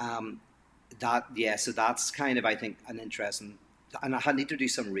 Um, that yeah, so that's kind of I think an interesting, and I need to do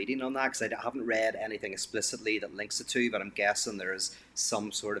some reading on that because I haven't read anything explicitly that links the two, but I'm guessing there is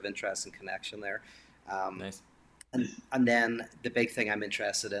some sort of interesting connection there. Um, Nice. and then the big thing I'm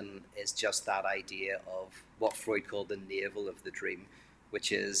interested in is just that idea of what Freud called the navel of the dream,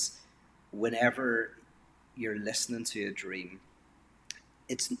 which is whenever you're listening to a dream,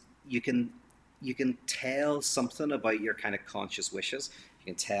 it's you can you can tell something about your kind of conscious wishes. You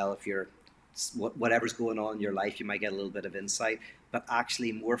can tell if you're whatever's going on in your life, you might get a little bit of insight. But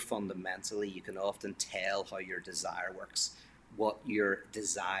actually, more fundamentally, you can often tell how your desire works, what your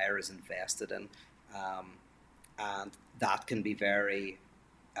desire is invested in, um, and that can be very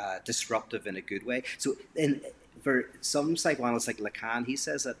disruptive in a good way. So, for some psychoanalysts like Lacan, he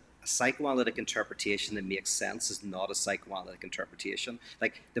says that a psychoanalytic interpretation that makes sense is not a psychoanalytic interpretation.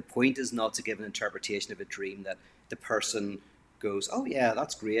 Like the point is not to give an interpretation of a dream that the person goes, "Oh yeah,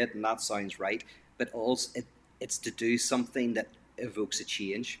 that's great and that sounds right," but also it's to do something that evokes a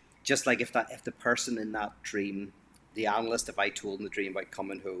change. Just like if the person in that dream, the analyst, if I told them the dream about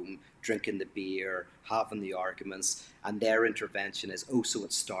coming home, drinking the beer, having the arguments, and their intervention is, "Oh, so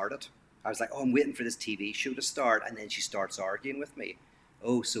it started." I was like, "Oh, I'm waiting for this TV show to start," and then she starts arguing with me.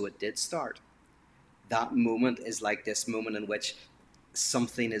 Oh, so it did start. That moment is like this moment in which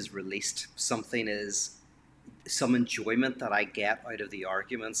something is released, something is some enjoyment that I get out of the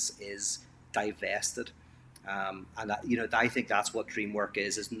arguments is divested. And I think that's what dream work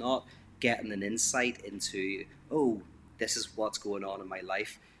is not getting an insight into, oh, this is what's going on in my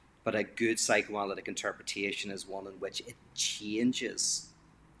life, but a good psychoanalytic interpretation is one in which it changes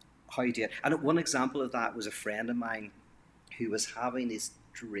how you do it. And one example of that was a friend of mine who was having this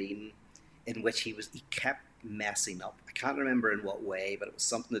dream in which he kept messing up. I can't remember in what way, but it was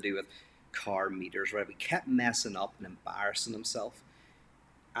something to do with car meters, where he kept messing up and embarrassing himself.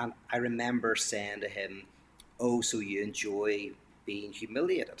 And I remember saying to him, "Oh, so you enjoy being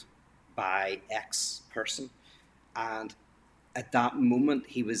humiliated by X person?" And at that moment,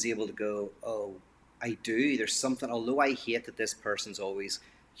 he was able to go, "Oh, I do. There's something, although I hate that this person's always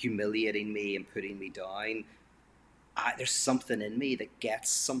humiliating me and putting me down, there's something in me that gets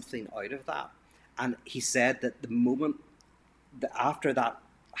something out of that." And he said that the moment that after that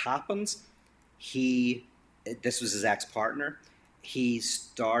happens, he, this was his ex partner, he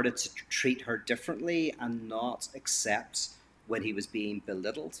started to treat her differently and not accept when he was being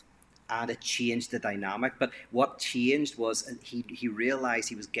belittled. and it changed the dynamic. But what changed was he realized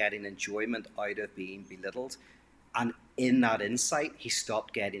he was getting enjoyment out of being belittled, and in that insight, he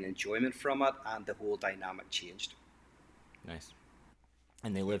stopped getting enjoyment from it, and the whole dynamic changed. Nice.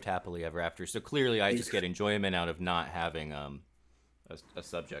 And they lived happily ever after. So clearly, I just get enjoyment out of not having a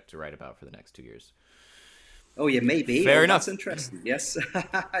subject to write about for the next 2 years. Oh, yeah, maybe. Fair enough. That's interesting. Yes.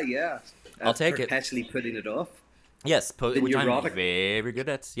 Yeah. I'll take it. Perpetually putting it off. Yes, The which I'm neurotic. very good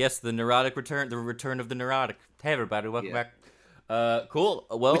at. Yes, the return of the neurotic. Hey, everybody, welcome Yeah. back. Cool.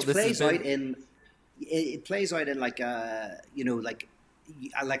 Well, Which this has plays out been... in it plays out in like because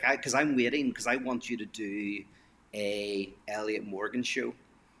I'm waiting because I want you to do a Elliot Morgan show,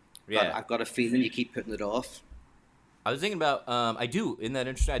 but Yeah. I've got a feeling you keep putting it off. I was thinking about, I do, isn't that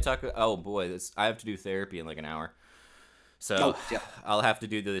interesting? I talk, oh boy, I have to do therapy in like an hour. So Oh, yeah. I'll have to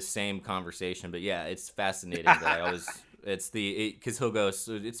do the same conversation. But yeah, it's fascinating that I always, because he'll go,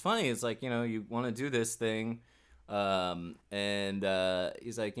 so it's funny. It's like, you want to do this thing. And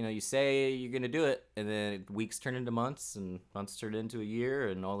he's like, you say you're going to do it. And then weeks turn into months and months turn into a year.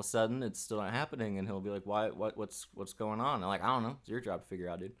 And all of a sudden it's still not happening. And he'll be like, what's going on? I'm like, I don't know. It's your job to figure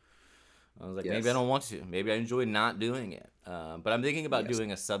out, dude. I was like, Yes. maybe I don't want to. Maybe I enjoy not doing it. But I'm thinking about Yes.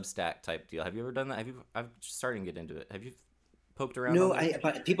 doing a Substack type deal. Have you ever done that? I'm starting to get into it. Have you poked around No, on that?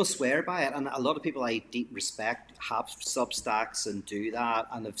 but people swear by it, and a lot of people I deep respect have Substacks and do that,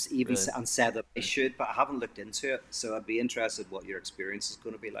 and have even Really? and said that I should, but I haven't looked into it. So I'd be interested what your experience is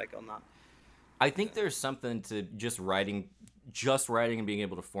going to be like on that. I think there's something to just writing and being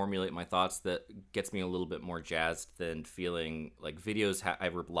able to formulate my thoughts that gets me a little bit more jazzed than feeling like videos. I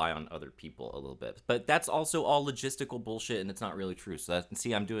rely on other people a little bit, but that's also all logistical bullshit, and it's not really true. So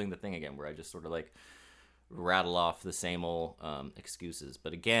see, I'm doing the thing again where I just sort of like rattle off the same old excuses.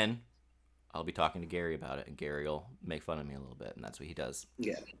 But again, I'll be talking to Gary about it, and Gary will make fun of me a little bit, and that's what he does.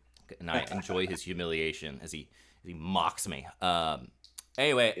 Yeah. And I enjoy his humiliation as he mocks me.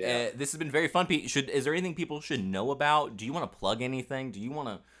 Anyway, Yeah. this has been very fun. Pete, is there anything people should know about? Do you want to plug anything? Do you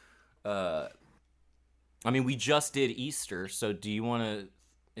want to? I mean, we just did Easter, so do you want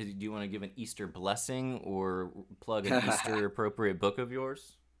to give an Easter blessing or plug an Easter appropriate book of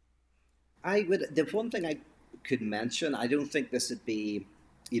yours? I would. The one thing I could mention, I don't think this would be,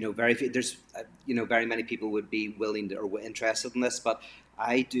 very few. There's, very many people would be willing to, or interested in this, but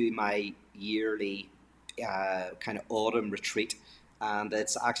I do my yearly kind of autumn retreat, and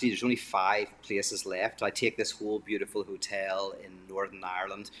it's actually there's only 5 places left. I take this whole beautiful hotel in Northern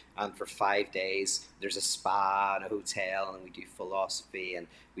Ireland, and for 5 days there's a spa and a hotel, and we do philosophy and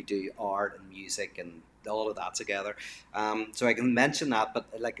we do art and music and all of that together. So I can mention that, but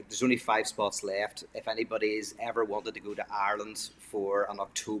like there's only 5 spots left. If anybody's ever wanted to go to Ireland for an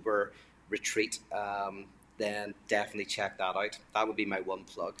October retreat, then definitely check that out. That would be my one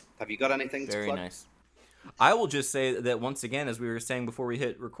plug. Have you got anything to Very plug? nice. I will just say that once again, as we were saying before we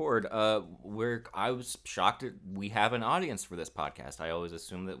hit record, I was shocked that we have an audience for this podcast. I always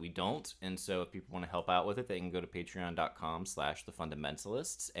assume that we don't, and so if people want to help out with it, they can go to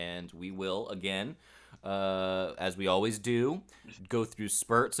patreon.com/thefundamentalists, and we will again, as we always do, go through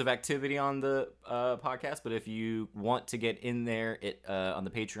spurts of activity on the podcast. But if you want to get in there, on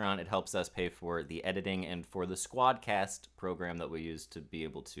the Patreon, it helps us pay for the editing and for the Squadcast program that we use to be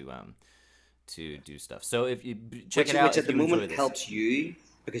able to do stuff. So if you check it out, Which at if the you enjoy moment this. helps you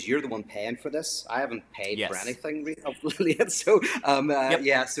because you're the one paying for this. I haven't paid for Yes. anything really yet. So Yep.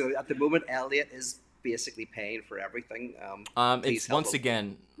 yeah. So at the moment, Elliot is basically paying for everything. Please It's help once him.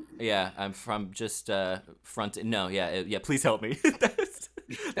 again, yeah. I'm from just front. No, yeah. Please help me.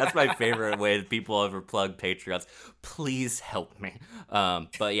 That's my favorite way that people ever plug Patreons. Please help me.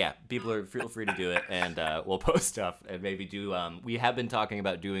 But yeah, feel free to do it, and we'll post stuff and maybe do. We have been talking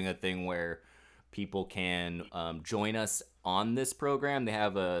about doing a thing where people can join us on this program. They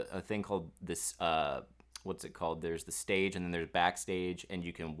have a thing called this. What's it called? There's the stage, and then there's backstage, and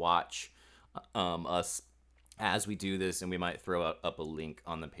you can watch us as we do this, and we might throw up a link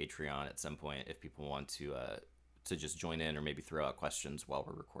on the Patreon at some point if people want to just join in or maybe throw out questions while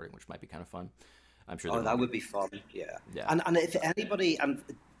we're recording, which might be kind of fun. I'm sure. Oh, there that will would be. be fun. Yeah. Yeah. And if anybody,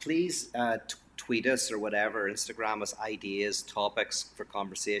 please tweet us or whatever, Instagram us ideas, topics for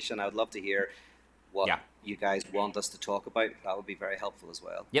conversation. I would love to hear what Yeah. you guys want us to talk about. That would be very helpful as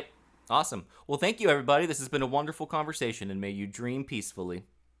well. Yep. Awesome. Well, thank you, everybody. This has been a wonderful conversation, and may you dream peacefully.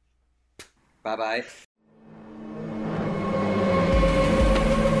 Bye bye.